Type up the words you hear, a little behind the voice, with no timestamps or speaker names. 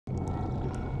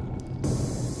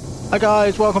Hi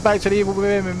guys, welcome back to the Evil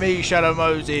Within with me, Shadow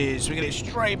Moses. We're going to get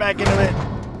straight back into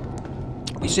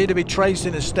it. We seem to be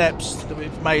tracing the steps that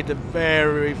we've made the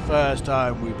very first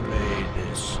time we played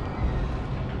this.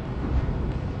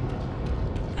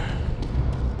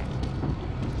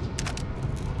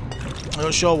 I'm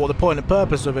not sure what the point and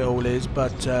purpose of it all is,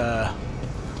 but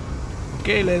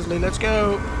okay, Leslie, let's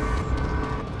go.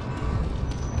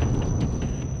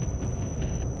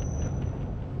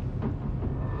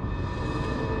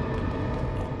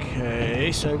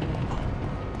 Okay, so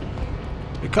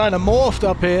we kind of morphed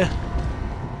up here.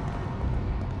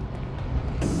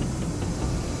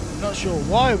 Not sure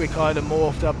why we kind of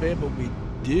morphed up here, but we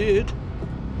did.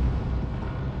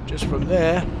 Just from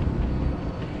there.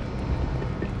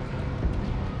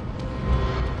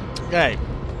 Okay,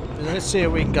 let's see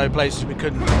if we can go places we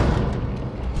couldn't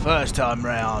first time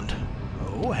round.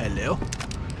 Oh, hello.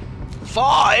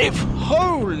 5!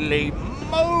 Holy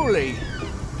moly!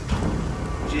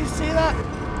 Did you see that?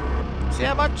 See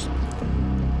how much?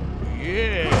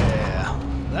 Yeah.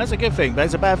 That's a good thing, but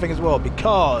it's a bad thing as well,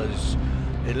 because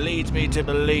it leads me to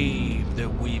believe that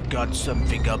we've got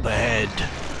something up ahead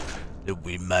that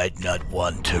we might not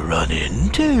want to run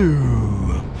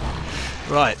into.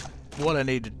 Right. What I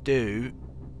need to do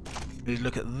is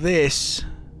look at this.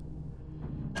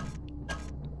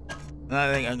 And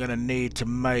I think I'm going to need to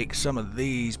make some of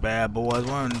these bad boys.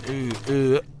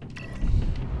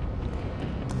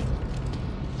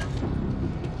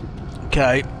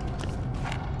 Okay.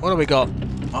 What do we got?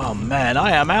 Oh man,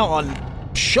 I am out on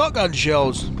shotgun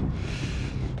shells.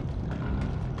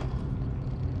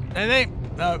 Anything?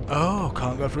 No. Oh,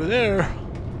 can't go through there.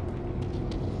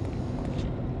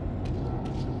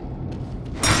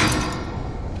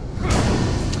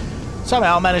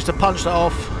 Somehow I managed to punch that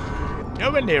off.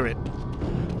 Nowhere near it.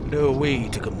 No way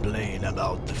to complain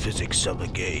about the physics of a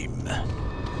game.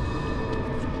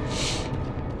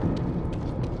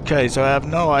 Okay, so I have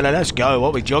no idea. Let's go. What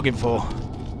are we jogging for?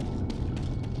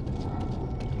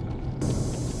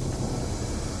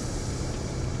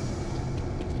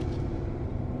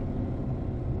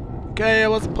 Okay,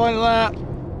 what's the point of that?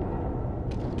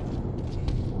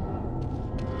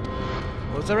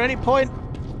 Was there any point?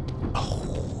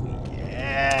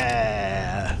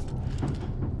 Yeah.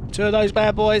 2 of those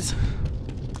bad boys.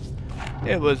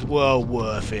 It was well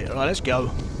worth it. Alright, let's go.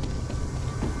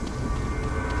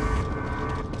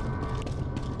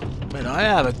 Man, I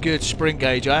have a good sprint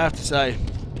gauge, I have to say.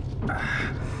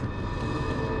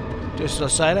 Just as I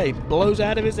say that, he blows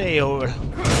out of his ear.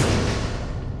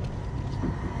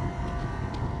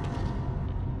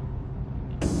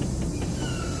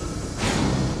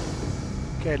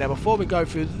 Okay, now before we go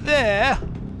through there,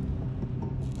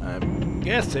 I'm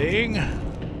guessing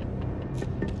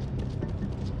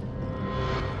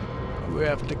we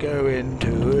have to go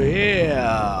into here.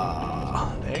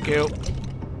 Thank you.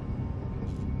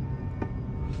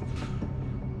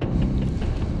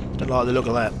 Don't like the look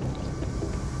of that.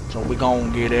 So we're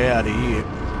gonna get out of here.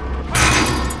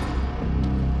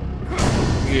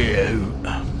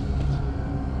 Yeah.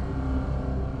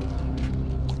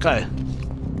 Okay.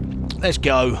 Let's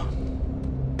go.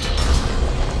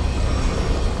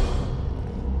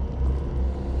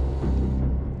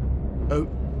 Oh.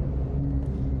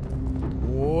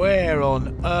 Where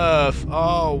on earth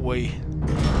are we?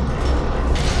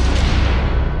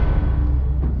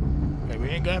 Okay, we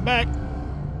ain't going back.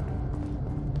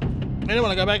 I don't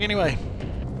want to go back anyway.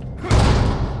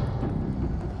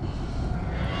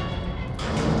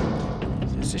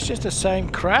 Is this just the same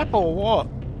crap or what?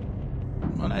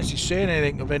 I'm not actually seeing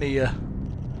anything of any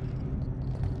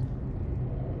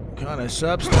kind of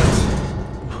substance.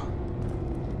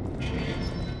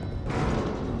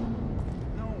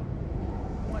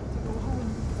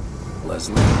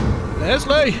 Leslie.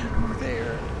 Leslie!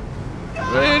 There.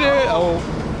 Really? Oh,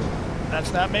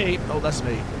 that's not me. Oh, that's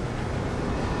me.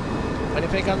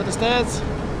 Anything under the stairs?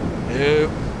 No.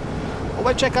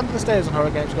 Always check under the stairs on horror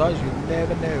games, guys. You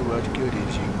never know what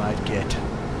goodies you might get.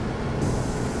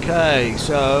 Okay,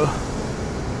 so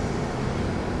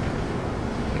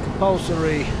the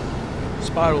compulsory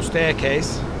spiral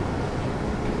staircase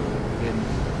in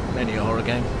many a horror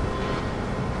game.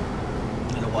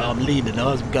 I don't know why I'm leaning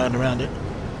as I'm going around it.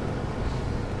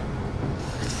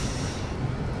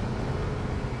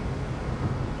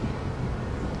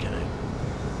 Okay.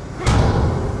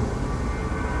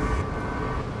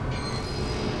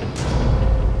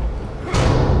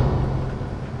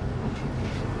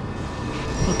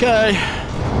 Okay.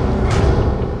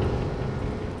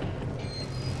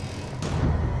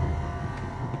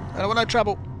 I don't want no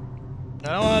trouble. I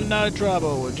don't want no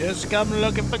trouble. We'll just come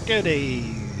looking for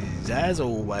goodies. as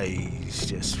always.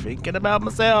 Just thinking about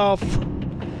myself.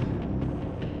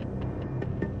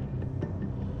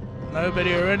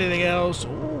 Nobody or anything else.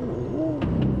 Ooh.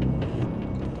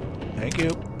 Thank you.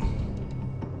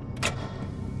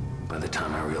 By the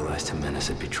time I realized Jimenez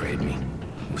had betrayed me,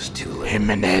 it was too late.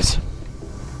 Jimenez.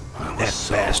 I was That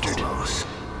so bastard. close.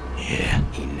 Yeah.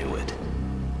 He knew it.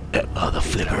 That other I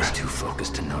flipper. was too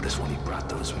focused to notice when he brought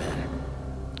those men.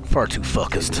 Far too They'd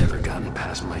focused. never gotten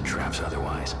past my traps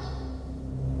otherwise.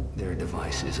 Their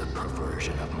device is a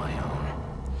perversion of my own.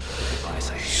 The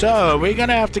device I So, we're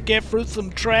gonna have to get through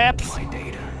some traps. my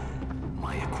data,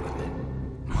 my equipment,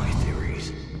 my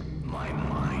theories, my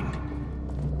mind.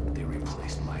 They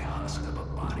replaced my husk of a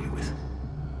body with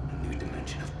a new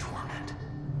dimension of torment.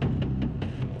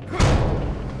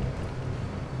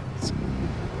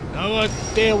 No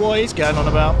idea what he's going on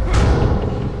about.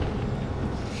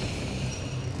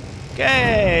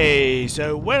 Okay,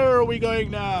 so where are we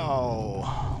going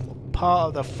now? What part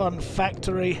of the fun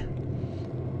factory?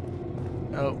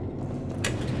 Oh.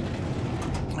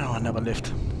 Oh, another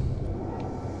lift.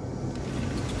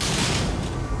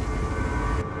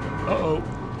 Uh-oh.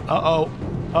 Uh-oh.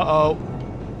 Uh-oh.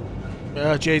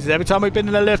 Oh, Jesus. Every time we've been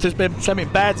in the lift, there's been something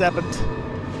bad's happened.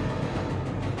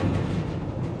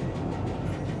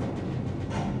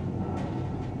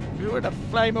 Where the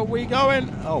flame are we going?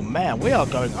 Oh, man. We are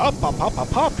going up, up, up,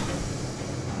 up, up.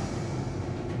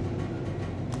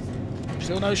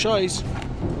 Still no choice.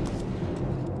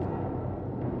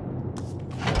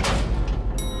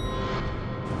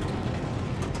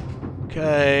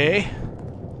 Okay.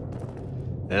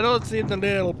 That all seemed a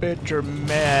little bit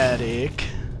dramatic.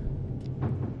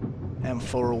 And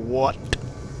for what?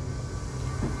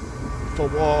 For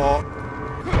what?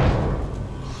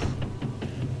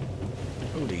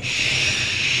 Holy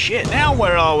shit, now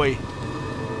where are we?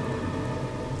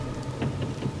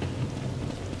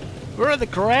 We're at the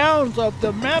grounds of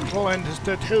the mental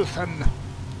institution.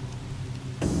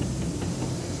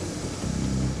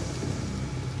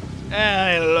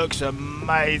 And it looks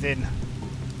amazing.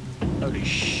 Holy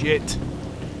shit.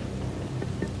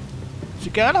 Was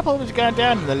it going up or was it going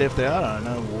down in the lift there? I don't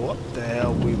know what the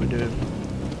hell we were doing.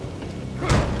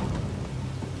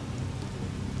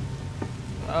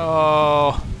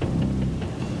 Oh.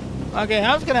 Okay,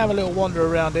 I was going to have a little wander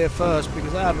around here first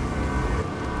because I haven't.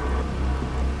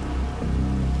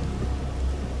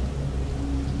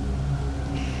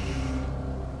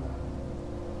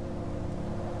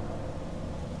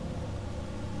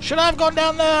 Should I have gone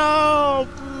down there?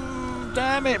 Oh,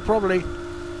 damn it, probably.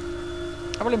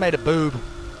 I probably made a boob.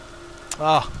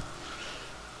 Ah.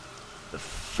 The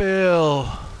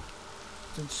feel.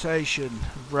 Sensation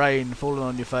of rain falling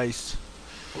on your face.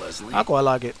 Leslie? I quite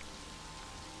like it.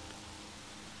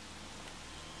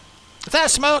 Is that a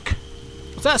smirk?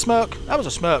 Was that a smirk? That was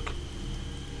a smirk.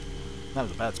 That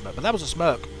was a bad smirk, but that was a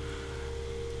smirk.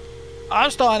 I'm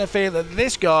starting to feel that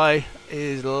this guy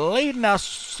is leading us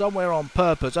somewhere on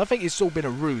purpose. I think it's all been a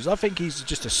ruse. I think he's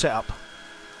just a setup.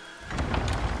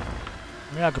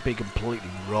 I mean, I could be completely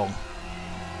wrong.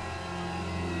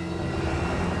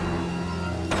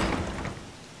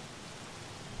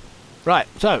 Right,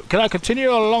 so, can I continue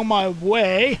along my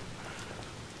way?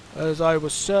 As I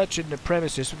was searching the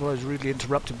premises before I was rudely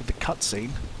interrupted with the cutscene.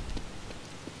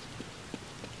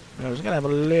 I was going to have a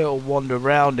little wander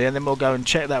around here and then we'll go and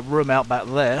check that room out back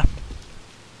there.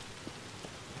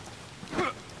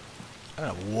 I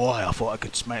don't know why I thought I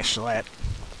could smash that.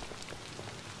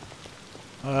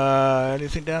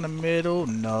 Anything down the middle?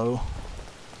 No.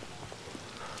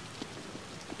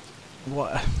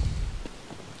 What?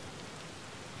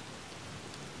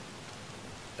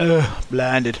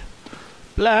 Blinded.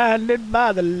 Blinded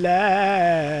by the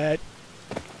light.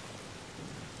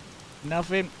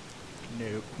 Nothing?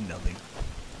 Nope, nothing.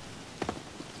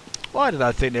 Why did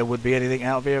I think there would be anything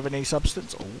out here of any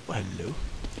substance? Oh, hello.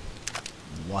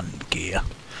 One gear.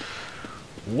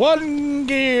 One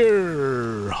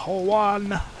gear.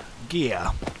 One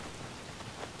gear.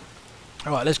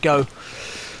 Alright, let's go.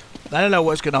 I don't know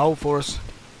what it's going to hold for us.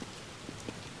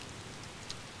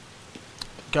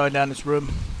 Going down this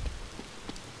room.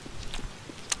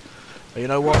 But you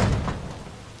know what?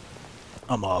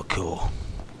 I'm hardcore.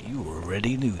 You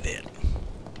already knew that.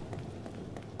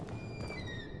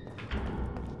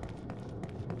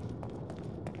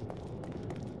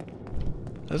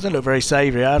 Doesn't look very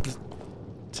savoury, I have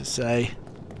to say.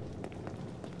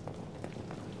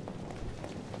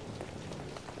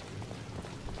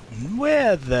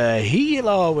 Where the hell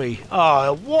are we?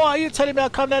 Oh, what are you telling me? I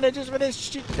come down there just for this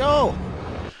shit? Oh,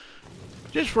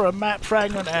 just for a map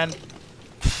fragment and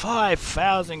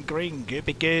 5,000 green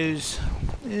goopy goos.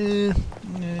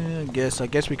 Yeah, I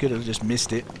guess we could have just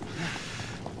missed it.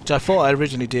 Which I thought I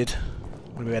originally did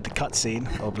when we had the cutscene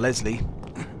of Leslie.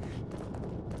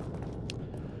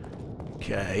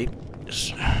 Okay,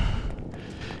 let's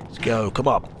go. Come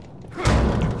on.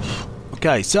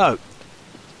 Okay, so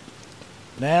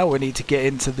now we need to get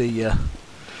into the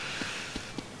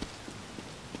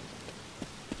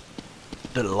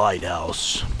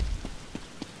lighthouse.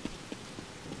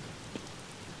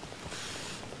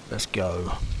 Let's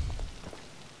go.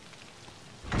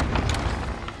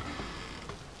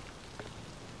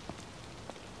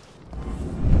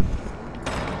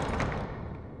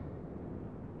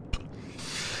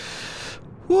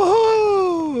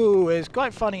 Woohoo! It's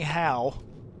quite funny how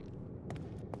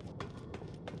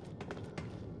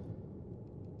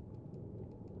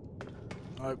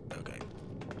oh, okay.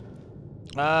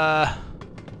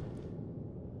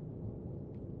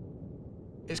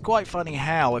 It's quite funny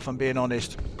how, if I'm being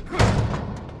honest.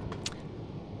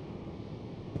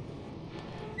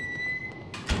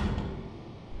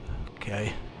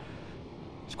 Okay.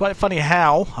 It's quite funny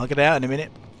how, I'll get out in a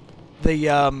minute, the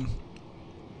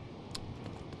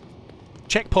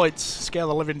checkpoints scare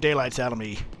the living daylights out of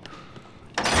me.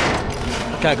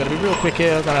 Okay, I've got to be real quick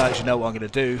here. I don't actually know what I'm going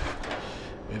to do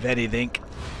with anything.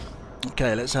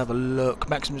 Okay, let's have a look.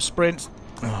 Maximum sprint.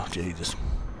 Oh, Jesus.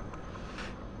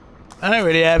 I don't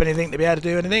really have anything to be able to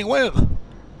do anything with.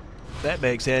 That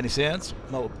makes any sense.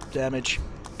 Multiple damage.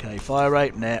 Okay, fire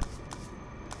rate. Nah.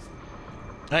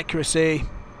 Accuracy.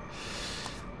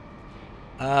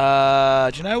 Do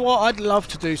you know what? I'd love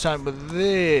to do something with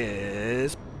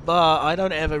this, but I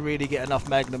don't ever really get enough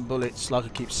magnum bullets, like I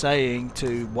keep saying,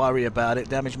 to worry about it.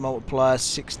 Damage multiplier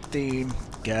 16.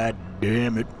 God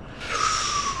damn it.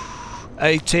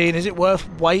 18. Is it worth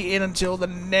waiting until the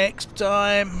next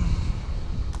time?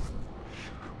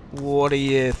 What do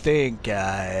you think,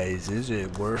 guys? Is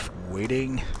it worth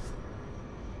waiting?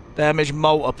 Damage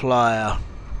multiplier.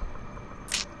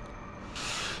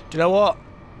 Do you know what?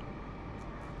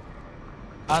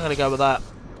 I'm going to go with that.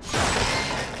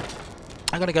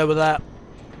 I'm going to go with that.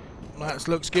 That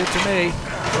looks good to me.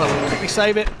 Well, let me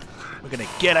save it. We're going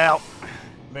to get out.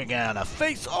 We're going to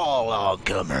face all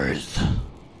oncomers.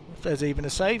 If there's even a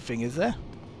save thing, is there?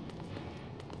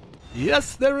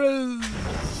 Yes, there is.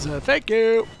 Thank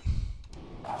you.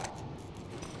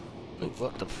 Oh,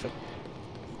 what the fuck?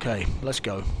 Okay, let's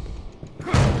go.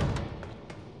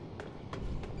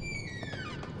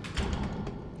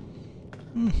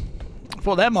 I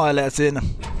thought that might let us in.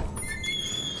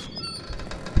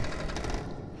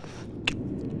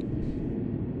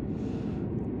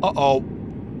 Uh-oh.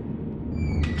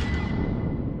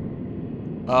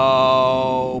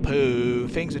 Oh, poo.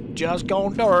 Things have just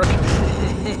gone dark. Hey,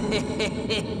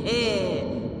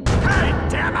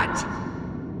 damn it!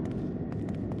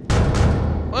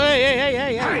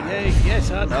 Hey.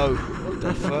 Yes, I know. What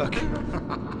the fuck?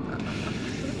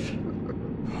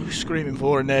 What are you screaming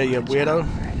for in there, you weirdo?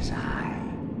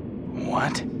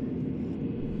 What?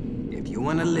 If you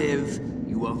want to live,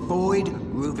 you avoid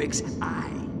RUVIK'S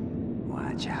eye.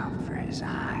 Watch out for his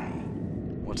eye.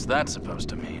 What's that supposed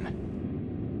to mean?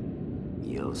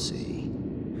 You'll see.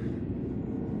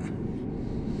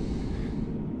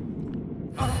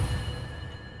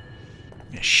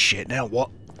 Shit, now what?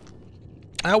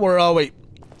 Now where are we?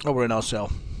 Oh, we're in our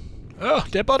cell. Oh,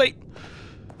 dead body.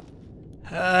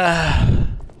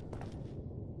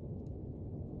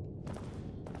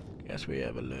 Guess we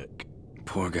have a look.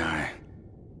 Poor guy.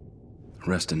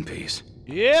 Rest in peace.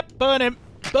 Yep, burn him.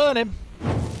 Burn him.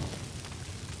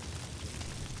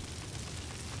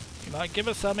 He might give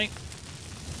us something.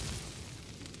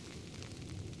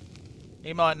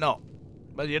 He might not.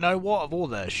 But you know what? Of all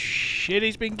the shit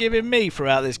he's been giving me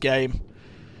throughout this game,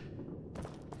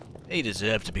 he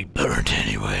deserved to be burnt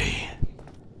anyway.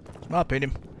 My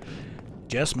opinion.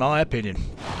 Just my opinion.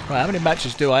 Right, how many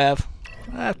matches do I have?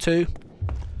 I have 2.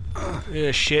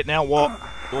 Yeah, shit, now what?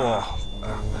 Oh.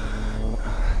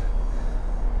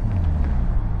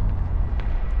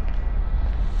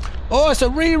 Oh, it's a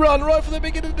rerun right from the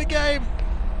beginning of the game.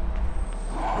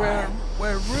 Where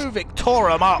RUVIK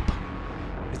tore him up.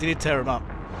 Because he did tear him up.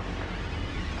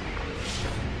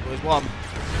 There's 1.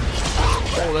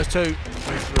 Oh, there's 2.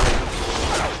 There's 3.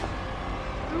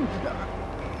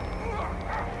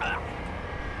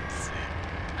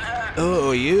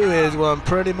 Oh, you is one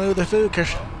pretty motherfucker.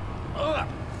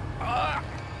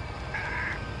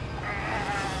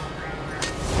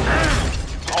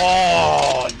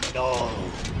 Oh no!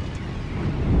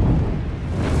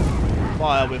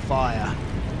 Fire with fire.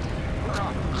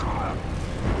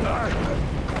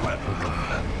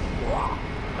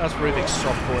 That's RUVIK'S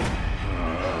soft point.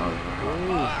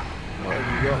 Ooh, what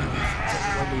have you got?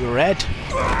 When we were red.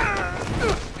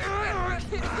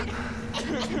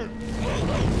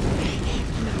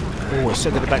 Oh, I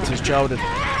sent it back to his childhood.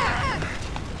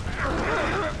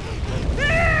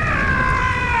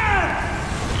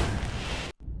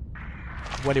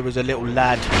 When he was a little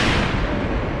lad.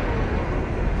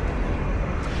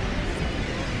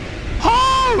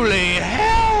 Holy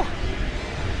hell!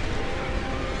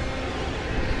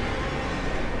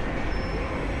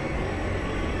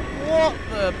 What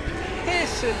the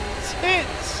piss and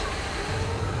tits!